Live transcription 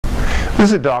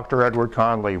This is Dr. Edward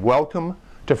Conley. Welcome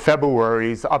to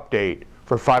February's update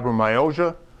for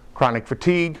fibromyalgia, chronic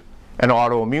fatigue, and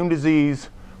autoimmune disease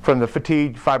from the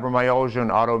Fatigue, Fibromyalgia, and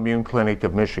Autoimmune Clinic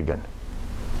of Michigan.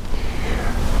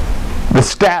 The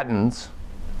statins,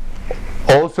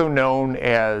 also known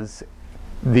as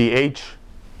the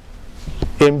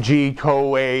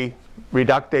HMG-CoA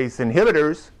reductase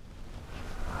inhibitors,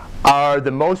 are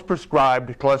the most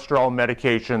prescribed cholesterol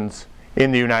medications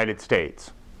in the United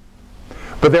States.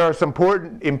 But there are some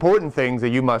important things that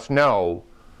you must know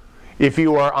if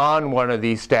you are on one of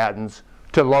these statins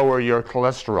to lower your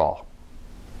cholesterol.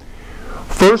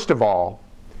 First of all,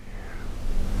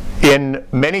 in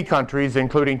many countries,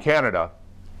 including Canada,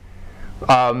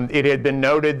 it had been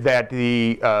noted that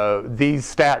these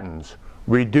statins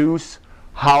reduce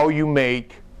how you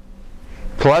make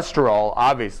cholesterol,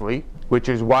 obviously, which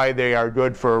is why they are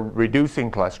good for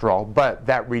reducing cholesterol, but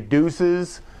that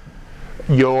reduces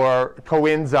your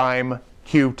coenzyme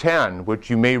Q10,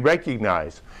 which you may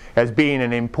recognize as being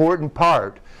an important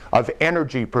part of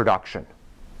energy production.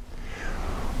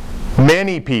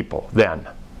 Many people then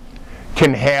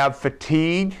can have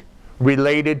fatigue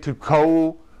related to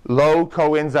low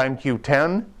coenzyme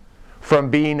Q10 from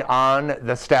being on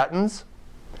the statins,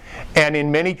 and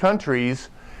in many countries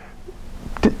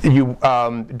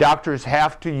doctors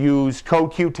have to use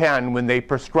CoQ10 when they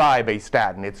prescribe a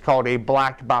statin. It's called a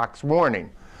black box warning,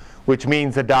 which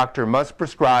means the doctor must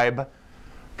prescribe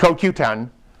CoQ10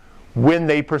 when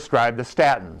they prescribe the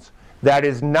statins. That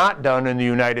is not done in the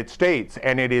United States,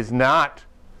 and it is not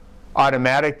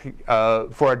automatic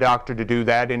for a doctor to do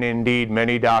that, and indeed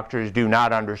many doctors do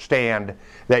not understand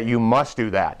that you must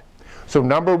do that. So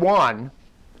number one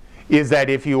is that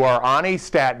if you are on a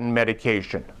statin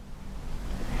medication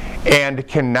and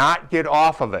cannot get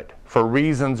off of it for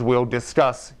reasons we'll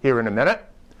discuss here in a minute,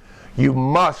 you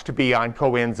must be on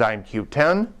coenzyme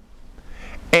Q10,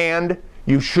 and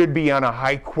you should be on a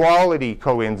high quality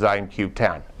coenzyme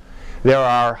Q10. There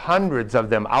are hundreds of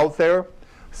them out there.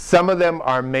 Some of them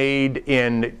are made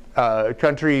in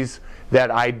countries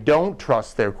that I don't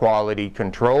trust their quality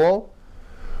control.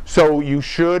 So you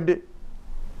should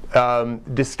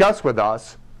discuss with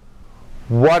us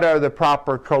what are the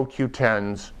proper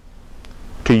CoQ10s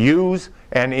to use,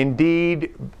 and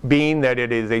indeed, being that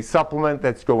it is a supplement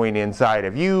that's going inside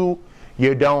of you,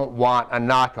 you don't want a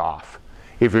knockoff.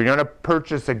 If you're going to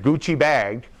purchase a Gucci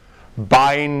bag,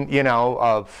 buying,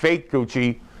 a fake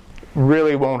Gucci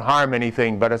really won't harm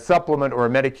anything, but a supplement or a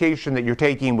medication that you're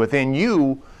taking within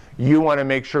you, you want to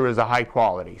make sure is a high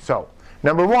quality. So,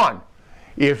 number one,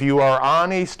 if you are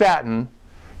on a statin,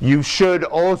 you should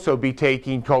also be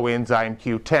taking coenzyme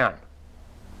Q10.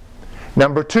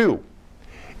 Number two,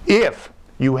 if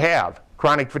you have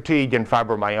chronic fatigue and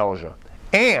fibromyalgia,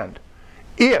 and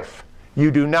if you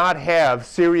do not have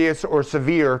serious or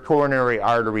severe coronary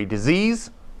artery disease,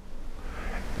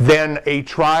 then a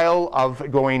trial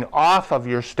of going off of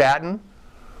your statin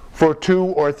for 2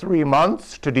 or 3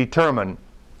 months to determine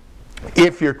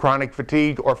if your chronic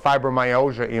fatigue or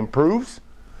fibromyalgia improves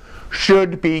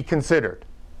should be considered.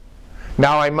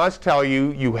 Now, I must tell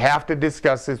you, you have to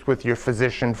discuss this with your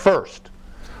physician first.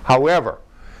 However,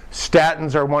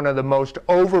 statins are one of the most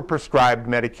overprescribed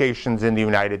medications in the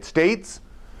United States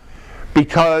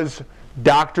because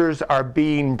doctors are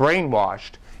being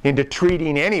brainwashed into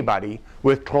treating anybody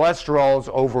with cholesterols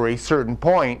over a certain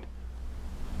point,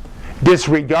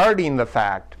 disregarding the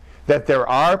fact that there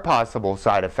are possible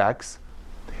side effects.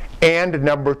 And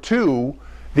number two,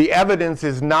 the evidence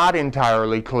is not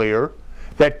entirely clear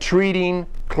that treating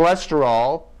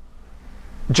cholesterol,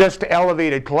 just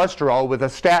elevated cholesterol with a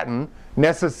statin,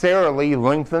 necessarily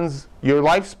lengthens your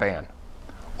lifespan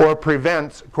or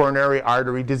prevents coronary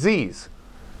artery disease.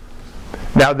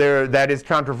 Now, that is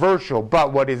controversial,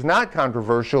 but what is not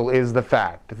controversial is the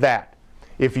fact that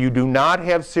if you do not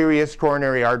have serious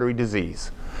coronary artery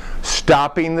disease,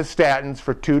 stopping the statins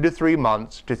for 2 to 3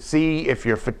 months to see if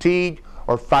your fatigue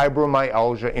or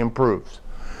fibromyalgia improves.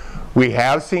 We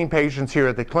have seen patients here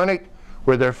at the clinic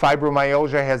where their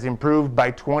fibromyalgia has improved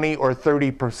by 20 or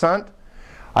 30%.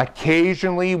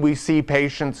 Occasionally, we see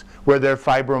patients where their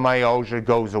fibromyalgia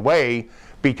goes away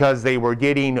because they were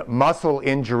getting muscle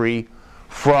injury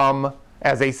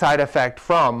as a side effect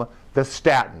from the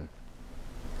statin.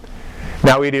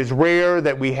 Now, it is rare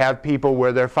that we have people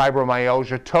where their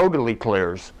fibromyalgia totally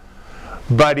clears,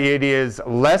 but it is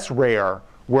less rare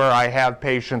where I have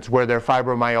patients where their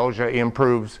fibromyalgia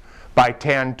improves by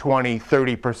 10, 20,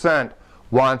 30%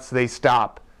 once they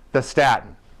stop the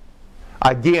statin.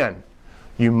 Again,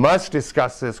 you must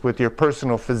discuss this with your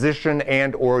personal physician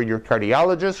and or your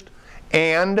cardiologist,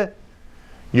 and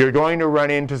you're going to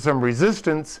run into some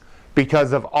resistance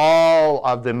because of all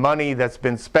of the money that's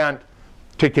been spent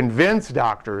to convince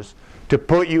doctors to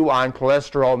put you on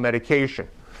cholesterol medication.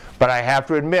 But I have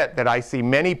to admit that I see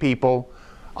many people,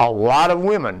 a lot of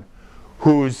women,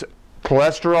 whose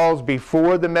cholesterols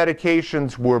before the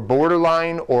medications were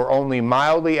borderline or only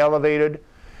mildly elevated.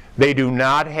 They do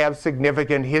not have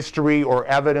significant history or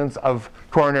evidence of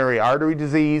coronary artery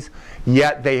disease,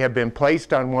 yet they have been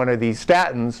placed on one of these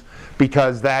statins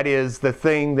because that is the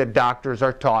thing that doctors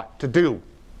are taught to do.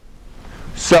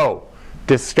 So,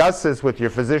 discuss this with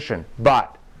your physician,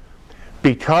 but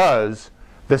because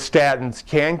the statins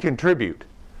can contribute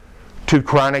to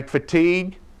chronic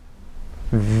fatigue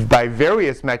by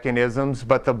various mechanisms,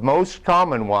 but the most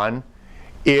common one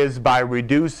is by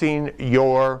reducing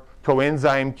your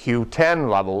coenzyme Q10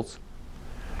 levels,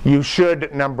 you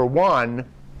should, number one,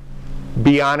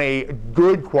 be on a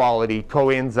good quality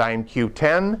coenzyme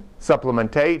Q10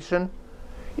 supplementation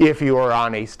if you are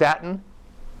on a statin.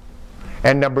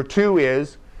 And number two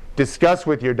is discuss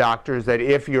with your doctors that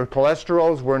if your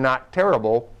cholesterols were not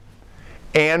terrible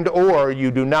and or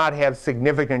you do not have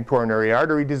significant coronary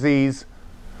artery disease,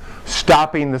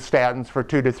 stopping the statins for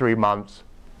 2 to 3 months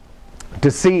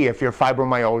to see if your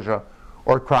fibromyalgia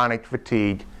or chronic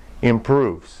fatigue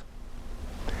improves.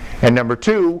 And number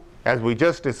two, as we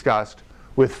just discussed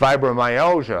with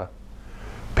fibromyalgia,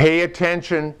 pay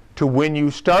attention to when you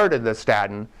started the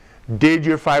statin. Did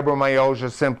your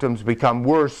fibromyalgia symptoms become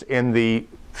worse in the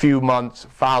few months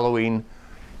following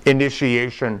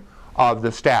initiation of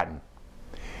the statin?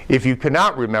 If you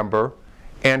cannot remember,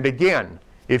 and again,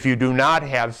 if you do not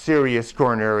have serious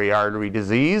coronary artery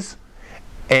disease,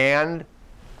 and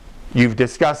you've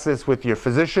discussed this with your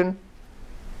physician,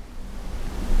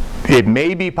 it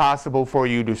may be possible for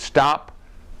you to stop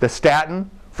the statin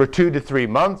for 2 to 3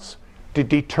 months to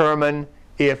determine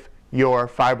if your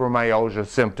fibromyalgia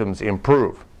symptoms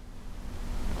improve.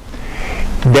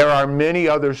 There are many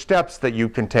other steps that you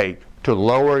can take to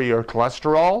lower your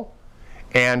cholesterol,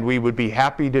 and we would be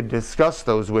happy to discuss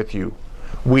those with you.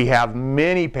 We have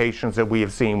many patients that we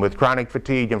have seen with chronic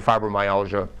fatigue and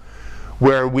fibromyalgia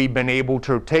where we've been able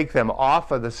to take them off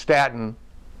of the statin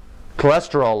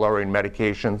cholesterol-lowering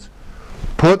medications,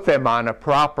 put them on a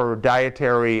proper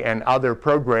dietary and other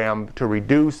program to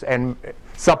reduce and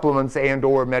supplements and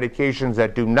or medications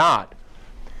that do not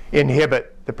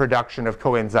inhibit the production of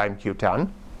coenzyme Q10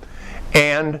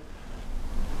 and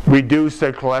reduce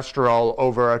their cholesterol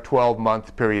over a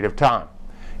 12-month period of time.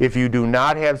 If you do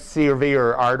not have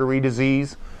severe artery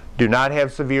disease, do not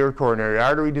have severe coronary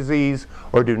artery disease,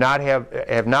 or do not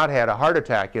have not had a heart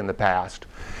attack in the past,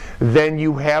 then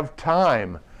you have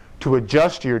time to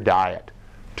adjust your diet,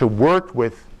 to work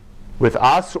with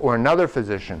us or another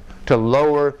physician to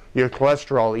lower your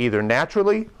cholesterol either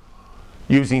naturally,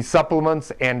 using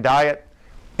supplements and diet,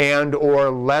 and or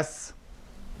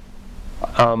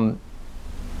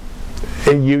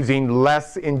using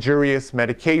less injurious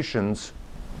medications,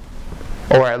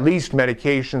 or at least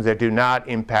medications that do not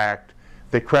impact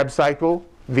the Krebs cycle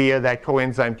via that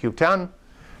coenzyme Q10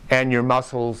 and your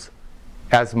muscles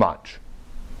as much.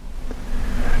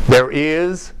 There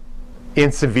is,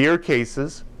 in severe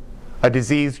cases, a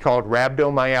disease called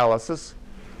rhabdomyolysis,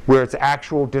 where it's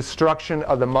actual destruction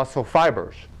of the muscle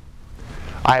fibers.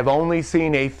 I have only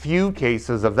seen a few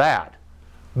cases of that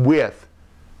with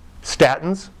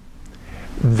statins.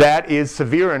 That is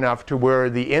severe enough to where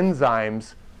the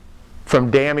enzymes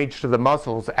from damage to the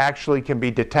muscles actually can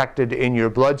be detected in your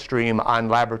bloodstream on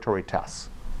laboratory tests.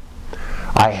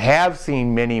 I have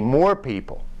seen many more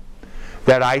people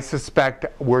that I suspect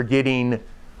were getting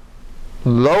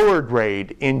lower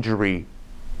grade injury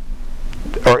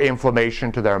or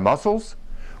inflammation to their muscles,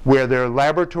 where their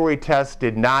laboratory tests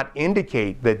did not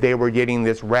indicate that they were getting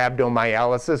this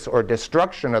rhabdomyolysis or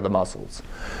destruction of the muscles.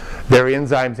 Their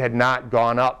enzymes had not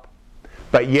gone up,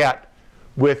 but yet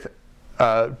with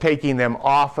taking them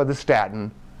off of the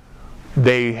statin,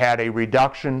 they had a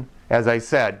reduction, as I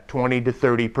said, 20 to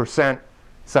 30%,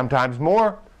 sometimes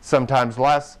more, sometimes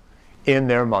less, in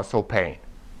their muscle pain.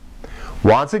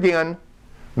 Once again,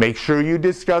 make sure you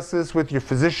discuss this with your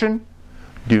physician.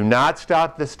 Do not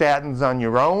stop the statins on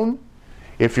your own.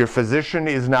 If your physician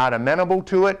is not amenable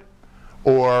to it,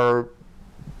 or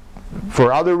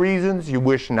for other reasons you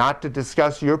wish not to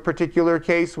discuss your particular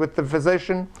case with the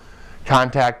physician,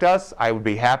 contact us. I would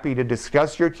be happy to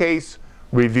discuss your case,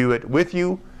 review it with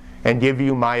you, and give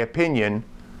you my opinion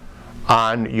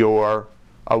on your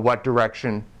what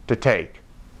direction to take.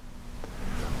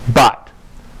 But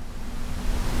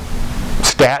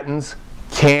statins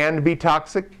can be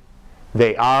toxic.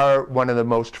 They are one of the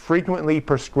most frequently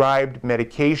prescribed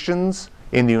medications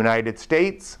in the United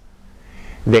States.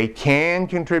 They can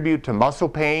contribute to muscle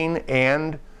pain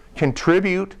and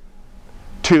contribute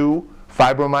to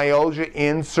fibromyalgia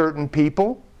in certain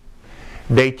people.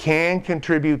 They can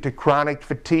contribute to chronic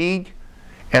fatigue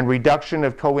and reduction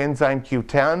of coenzyme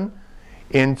Q10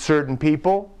 in certain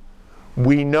people.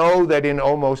 We know that in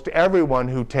almost everyone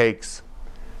who takes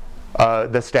the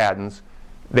statins,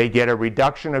 they get a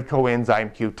reduction of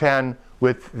coenzyme Q10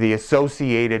 with the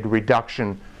associated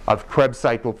reduction of Krebs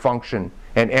cycle function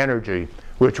and energy,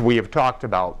 which we have talked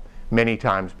about many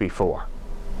times before.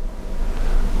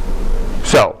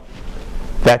 So,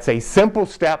 that's a simple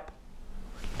step,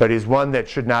 but is one that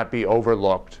should not be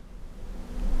overlooked.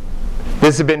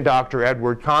 This has been Dr.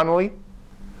 Edward Conley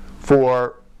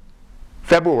for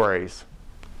February's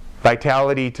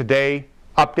Vitality Today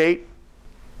update.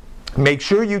 Make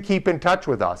sure you keep in touch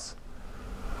with us,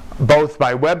 both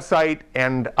by website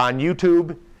and on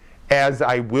YouTube, as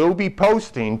I will be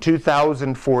posting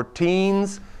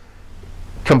 2014's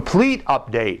complete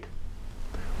update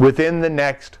within the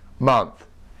next month.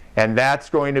 And that's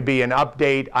going to be an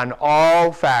update on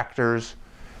all factors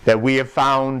that we have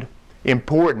found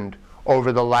important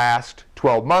over the last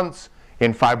 12 months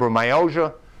in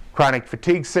fibromyalgia, chronic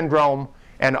fatigue syndrome,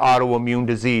 and autoimmune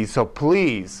disease. So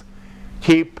please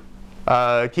keep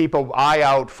an eye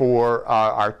out for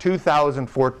our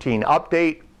 2014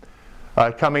 update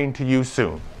coming to you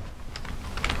soon.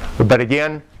 But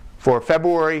again, for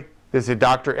February, this is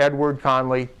Dr. Edward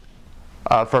Conley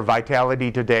for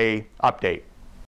Vitality Today update.